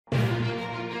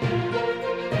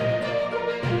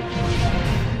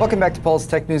Welcome back to Paul's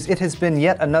Tech News. It has been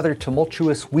yet another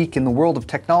tumultuous week in the world of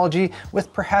technology,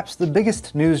 with perhaps the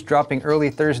biggest news dropping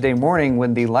early Thursday morning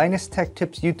when the Linus Tech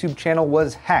Tips YouTube channel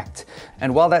was hacked.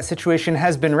 And while that situation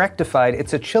has been rectified,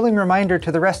 it's a chilling reminder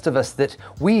to the rest of us that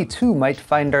we too might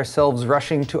find ourselves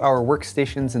rushing to our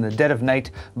workstations in the dead of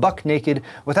night, buck naked,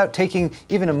 without taking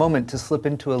even a moment to slip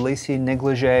into a lacy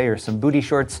negligee or some booty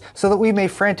shorts, so that we may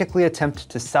frantically attempt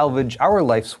to salvage our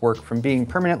life's work from being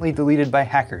permanently deleted by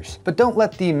hackers. But don't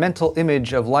let the mental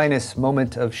image of Linus'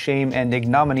 moment of shame and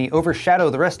ignominy overshadow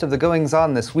the rest of the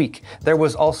goings-on this week. There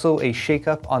was also a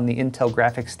shakeup on the Intel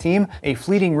graphics team, a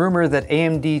fleeting rumor that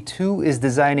AMD too is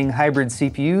designing hybrid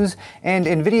CPUs, and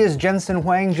NVIDIA's Jensen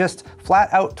just flat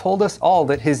out told us all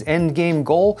that his endgame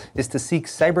goal is to seek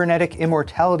cybernetic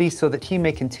immortality so that he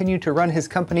may continue to run his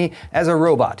company as a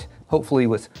robot. Hopefully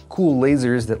with cool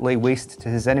lasers that lay waste to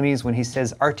his enemies when he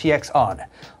says RTX on.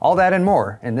 All that and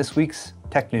more in this week's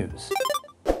Tech News.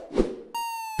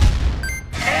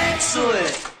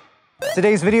 Excellent!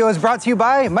 Today's video is brought to you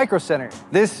by Micro Center.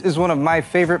 This is one of my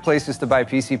favorite places to buy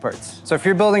PC parts. So if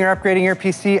you're building or upgrading your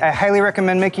PC, I highly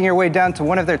recommend making your way down to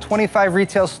one of their 25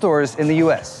 retail stores in the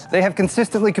US. They have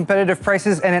consistently competitive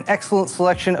prices and an excellent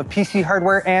selection of PC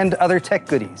hardware and other tech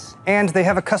goodies. And they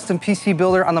have a custom PC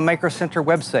builder on the Micro Center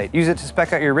website. Use it to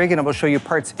spec out your rig and it will show you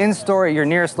parts in store at your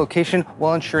nearest location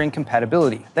while ensuring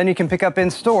compatibility. Then you can pick up in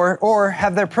store or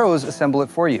have their pros assemble it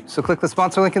for you. So click the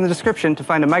sponsor link in the description to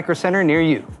find a Micro Center near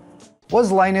you. Was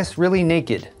Linus really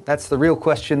naked? That's the real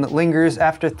question that lingers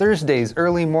after Thursday's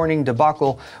early morning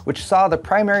debacle, which saw the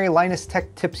primary Linus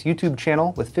Tech Tips YouTube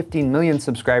channel with 15 million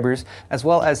subscribers, as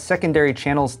well as secondary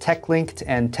channels TechLinked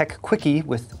and Tech Quickie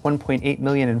with 1.8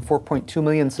 million and 4.2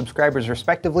 million subscribers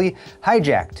respectively,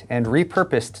 hijacked and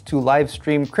repurposed to live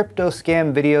stream crypto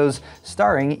scam videos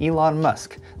starring Elon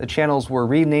Musk. The channels were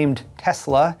renamed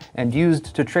Tesla and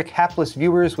used to trick hapless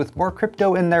viewers with more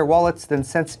crypto in their wallets than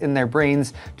sense in their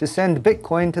brains to send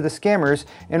Bitcoin to the scammers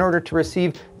in order to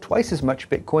receive twice as much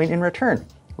Bitcoin in return,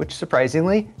 which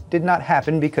surprisingly did not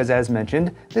happen because, as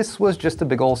mentioned, this was just a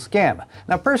big ol' scam.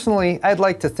 Now personally, I'd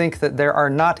like to think that there are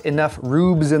not enough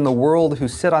rubes in the world who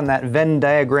sit on that Venn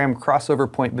diagram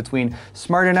crossover point between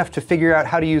smart enough to figure out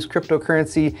how to use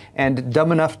cryptocurrency and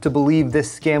dumb enough to believe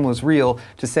this scam was real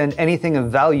to send anything of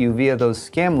value via those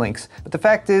scam links. But the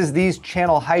fact is, these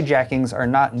channel hijackings are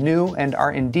not new and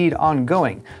are indeed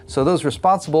ongoing, so those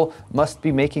responsible must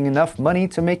be making enough money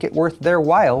to make it worth their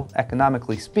while,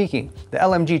 economically speaking. The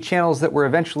LMG channels that were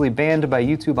eventually banned by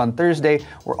YouTube on Thursday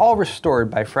were all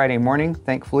restored by Friday morning,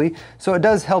 thankfully, so it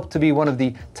does help to be one of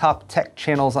the top tech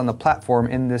channels on the platform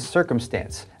in this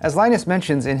circumstance. As Linus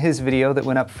mentions in his video that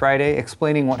went up Friday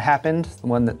explaining what happened, the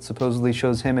one that supposedly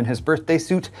shows him in his birthday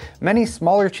suit, many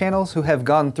smaller channels who have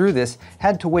gone through this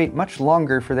had to wait much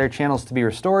longer for their channels to be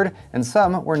restored, and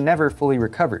some were never fully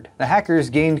recovered. The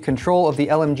hackers gained control of the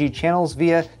LMG channels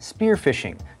via spear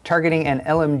phishing, targeting an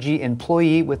LMG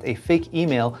employee with a fake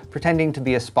email pretending to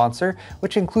be a sponsor,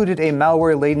 which included a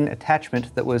malware-laden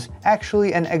attachment that was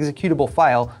actually an executable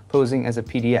file posing as a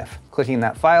PDF. Clicking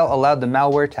that file allowed the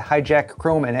malware to hijack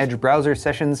Chrome and Edge browser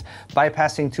sessions,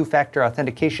 bypassing two-factor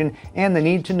authentication and the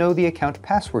need to know the account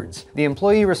passwords. The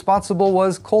employee responsible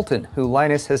was Colton, who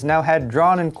Linus has now had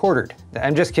drawn and quartered.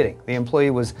 I'm just kidding. The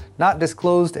employee was not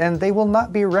disclosed and they will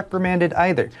not be reprimanded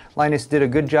either. Linus did a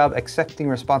good job accepting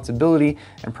responsibility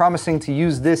and promising to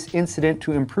use this incident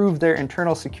to improve their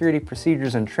internal security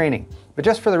procedures and training. But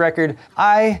just for the record,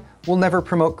 I will never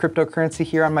promote cryptocurrency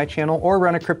here on my channel or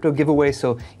run a crypto giveaway,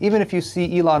 so even if you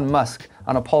see Elon Musk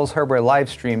on a Paul's Hardware live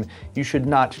stream, you should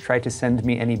not try to send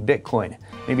me any Bitcoin.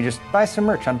 Maybe just buy some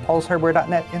merch on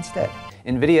paulshardware.net instead.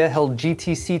 NVIDIA held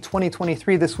GTC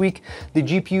 2023 this week, the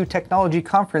GPU technology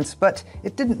conference, but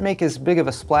it didn't make as big of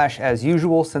a splash as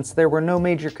usual since there were no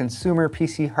major consumer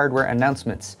PC hardware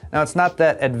announcements. Now, it's not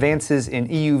that advances in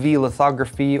EUV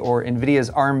lithography or NVIDIA's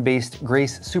ARM-based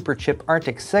Grace superchip aren't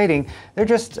exciting, they're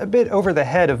just a bit over the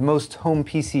head of most home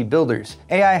PC builders.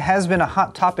 AI has been a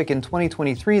hot topic in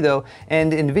 2023 though,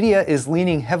 and NVIDIA is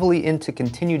leaning heavily into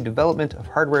continued development of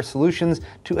hardware solutions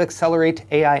to accelerate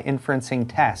AI inferencing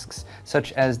tasks,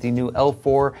 such as the new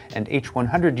L4 and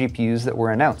H100 GPUs that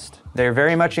were announced. They're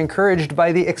very much encouraged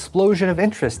by the explosion of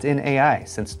interest in AI,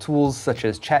 since tools such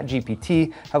as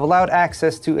ChatGPT have allowed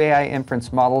access to AI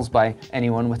inference models by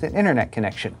anyone with an internet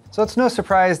connection. So it's no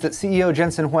surprise that CEO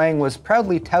Jensen was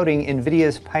proudly touting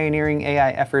NVIDIA's pioneering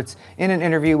AI efforts in an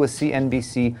interview with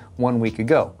CNBC 1 week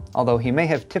ago, although he may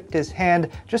have tipped his hand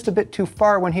just a bit too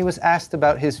far when he was asked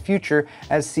about his future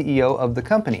as CEO of the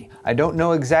company. I don't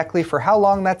know exactly for how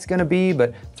long that's going to be,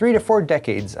 but 3 to 4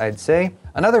 decades, I'd say.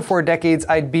 Another 4 decades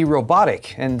I'd be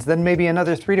robotic, and then maybe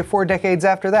another 3 to 4 decades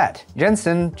after that.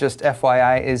 Jensen, just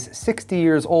FYI, is 60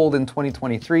 years old in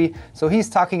 2023, so he's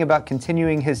talking about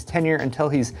continuing his tenure until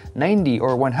he's 90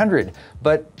 or 100.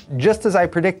 But just as I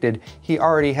predicted, he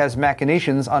already has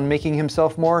machinations on making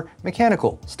himself more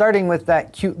mechanical, starting with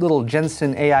that cute little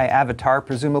Jensen AI avatar,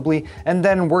 presumably, and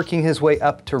then working his way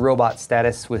up to robot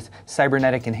status with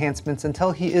cybernetic enhancements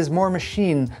until he is more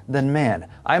machine than man.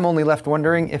 I'm only left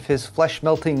wondering if his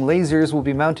flesh-melting lasers will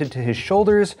be mounted to his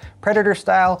shoulders, Predator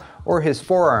style, or his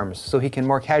forearms, so he can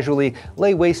more casually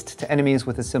lay waste to enemies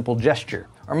with a simple gesture.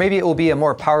 Or maybe it will be a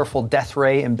more powerful death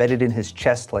ray embedded in his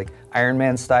chest like Iron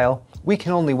Man style. We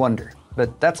can only wonder.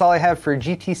 But that's all I have for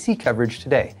GTC coverage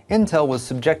today. Intel was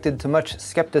subjected to much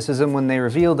skepticism when they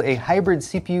revealed a hybrid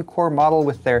CPU core model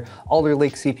with their Alder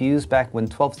Lake CPUs back when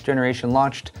 12th generation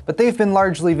launched, but they've been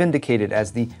largely vindicated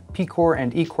as the P-core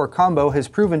and E-core combo has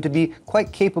proven to be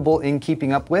quite capable in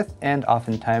keeping up with, and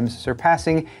oftentimes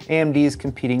surpassing, AMD's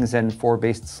competing Zen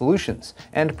 4-based solutions.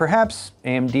 And perhaps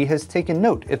AMD has taken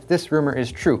note if this rumor is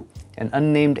true. An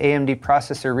unnamed AMD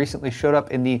processor recently showed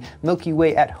up in the Milky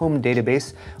Way at Home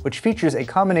database, which features a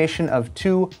combination of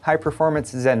 2 high-performance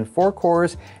Zen 4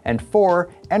 cores and 4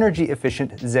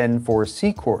 energy-efficient Zen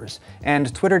 4C cores.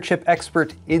 And Twitter chip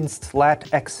expert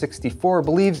IdstLatX64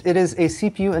 believes it is a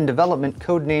CPU in development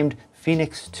codenamed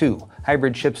Phoenix 2.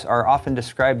 Hybrid chips are often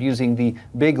described using the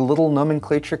big little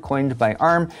nomenclature coined by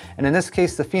ARM, and in this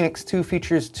case the Phoenix 2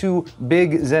 features 2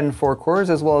 big Zen 4 cores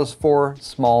as well as 4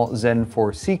 small Zen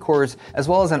 4C cores, as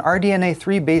well as an RDNA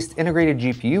 3 based integrated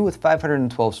GPU with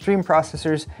 512 stream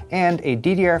processors and a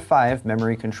DDR5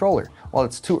 memory controller. While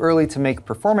it's too early to make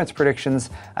performance predictions,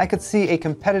 I could see a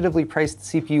competitively priced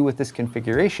CPU with this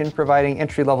configuration providing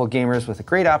entry-level gamers with a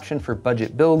great option for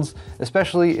budget builds,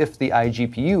 especially if the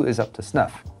iGPU is up to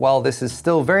snuff. While this is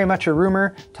still very much a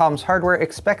rumor, Tom's Hardware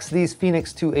expects these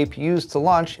Phoenix 2 APUs to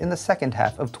launch in the second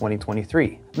half of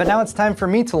 2023. But now it's time for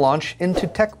me to launch into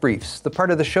Tech Briefs, the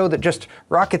part of the show that just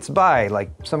rockets by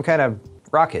like some kind of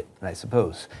rocket, I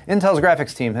suppose. Intel's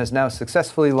graphics team has now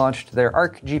successfully launched their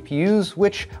Arc GPUs,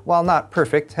 which, while not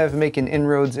perfect, have making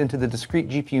inroads into the discrete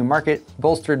GPU market,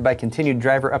 bolstered by continued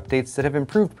driver updates that have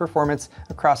improved performance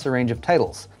across a range of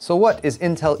titles. So what is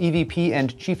Intel EVP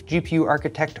and Chief GPU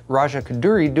Architect Raja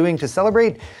Koduri doing to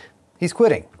celebrate? He's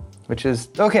quitting. Which is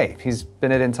okay. He's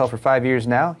been at Intel for 5 years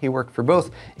now. He worked for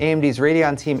both AMD's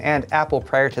Radeon team and Apple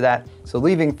prior to that, so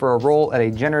leaving for a role at a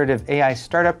generative AI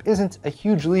startup isn't a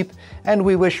huge leap, and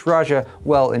we wish Raja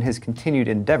well in his continued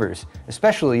endeavors,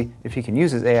 especially if he can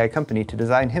use his AI company to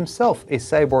design himself a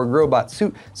cyborg robot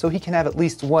suit so he can have at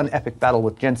least one epic battle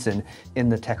with Jensen in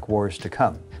the tech wars to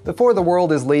come. Before the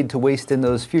world is laid to waste in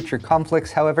those future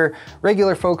conflicts, however,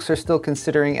 regular folks are still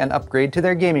considering an upgrade to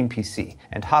their gaming PC,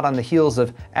 and hot on the heels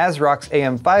of ASRock's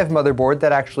AM5 motherboard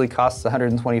that actually costs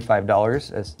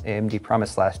 $125, as AMD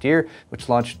promised last year, which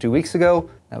launched 2 weeks ago.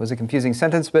 That was a confusing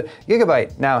sentence, but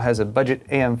Gigabyte now has a budget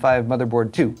AM5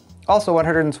 motherboard too. Also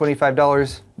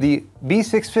 $125, the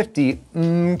B650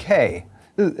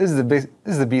 This is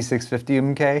the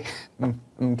B650 MK.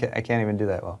 I can't even do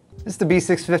that well. It's the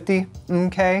B650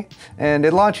 MK, and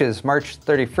it launches March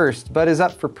 31st, but is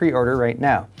up for pre-order right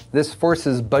now. This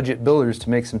forces budget builders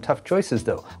to make some tough choices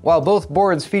though. While both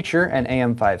boards feature an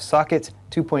AM5 socket,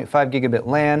 2.5 gigabit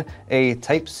LAN, a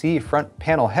Type-C front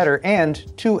panel header,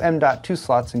 and 2 M.2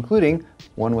 slots, including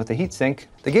one with a heatsink,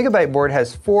 the Gigabyte board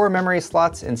has 4 memory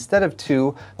slots instead of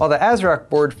 2, while the ASRock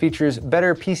board features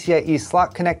better PCIe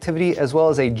slot connectivity as well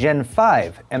as a Gen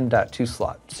 5 M.2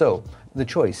 slot. So the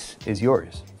choice is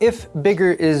yours. If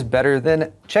bigger is better,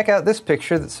 then check out this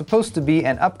picture that's supposed to be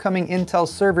an upcoming Intel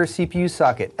server CPU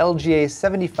socket, LGA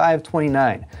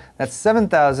 7529. That's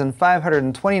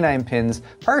 7,529 pins,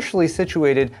 partially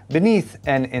situated beneath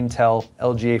an Intel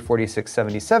LGA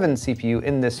 4677 CPU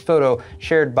in this photo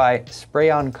shared by Spray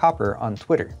on Copper on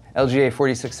Twitter. LGA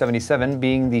 4677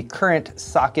 being the current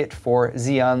socket for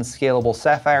Xeon's scalable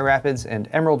Sapphire Rapids and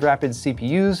Emerald Rapids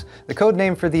CPUs. The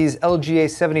codename for these LGA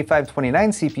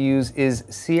 7529 CPUs is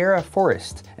Sierra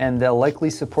Forest, and they'll likely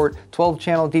support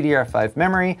 12-channel DDR5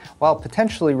 memory while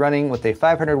potentially running with a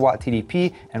 500-watt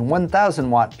TDP and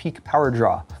 1,000-watt peak power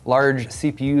draw. Large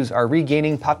CPUs are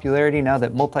regaining popularity now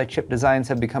that multi-chip designs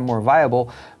have become more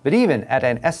viable, but even at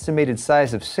an estimated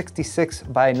size of 66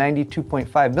 by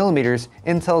 92.5 millimeters,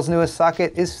 Intel's newest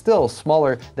socket is still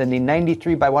smaller than the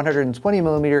 93 by 120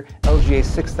 millimeter LGA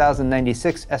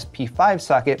 6096 SP5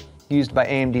 socket used by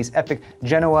AMD's EPYC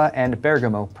Genoa and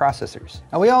Bergamo processors.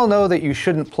 Now we all know that you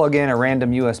shouldn't plug in a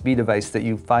random USB device that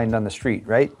you find on the street,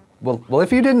 right? Well,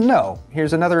 if you didn't know,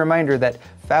 here's another reminder that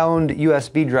found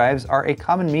USB drives are a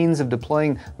common means of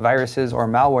deploying viruses or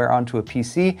malware onto a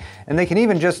PC, and they can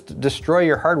even just destroy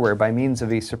your hardware by means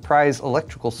of a surprise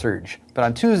electrical surge. But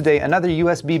on Tuesday, another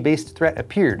USB-based threat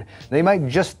appeared. They might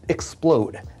just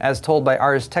explode. As told by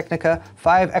Ars Technica,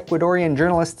 5 Ecuadorian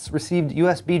journalists received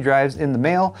USB drives in the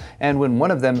mail, and when one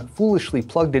of them foolishly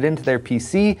plugged it into their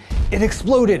PC, it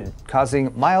exploded,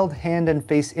 causing mild hand and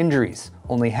face injuries.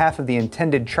 Only half of the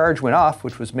intended charge went off,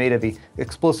 which was made of an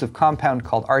explosive compound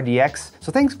called RDX,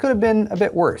 so things could have been a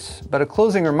bit worse. But a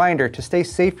closing reminder to stay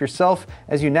safe yourself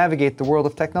as you navigate the world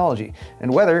of technology.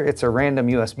 And whether it's a random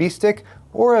USB stick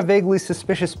or a vaguely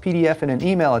suspicious PDF in an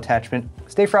email attachment,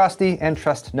 stay frosty and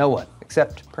trust no one,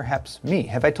 except perhaps me.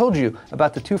 Have I told you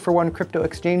about the 2-for-1 crypto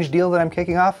exchange deal that I'm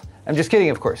kicking off? I'm just kidding,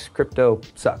 of course. Crypto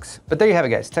sucks. But there you have it,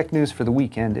 guys. Tech news for the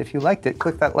week. And if you liked it,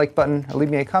 click that like button or leave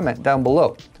me a comment down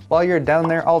below. While you're down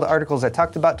there, all the articles I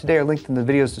talked about today are linked in the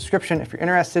video's description if you're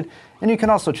interested. And you can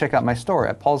also check out my store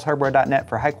at paulshardware.net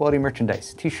for high-quality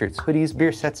merchandise, t-shirts, hoodies,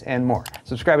 beer sets, and more.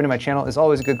 Subscribing to my channel is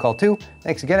always a good call too.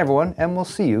 Thanks again, everyone, and we'll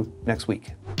see you next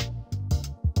week.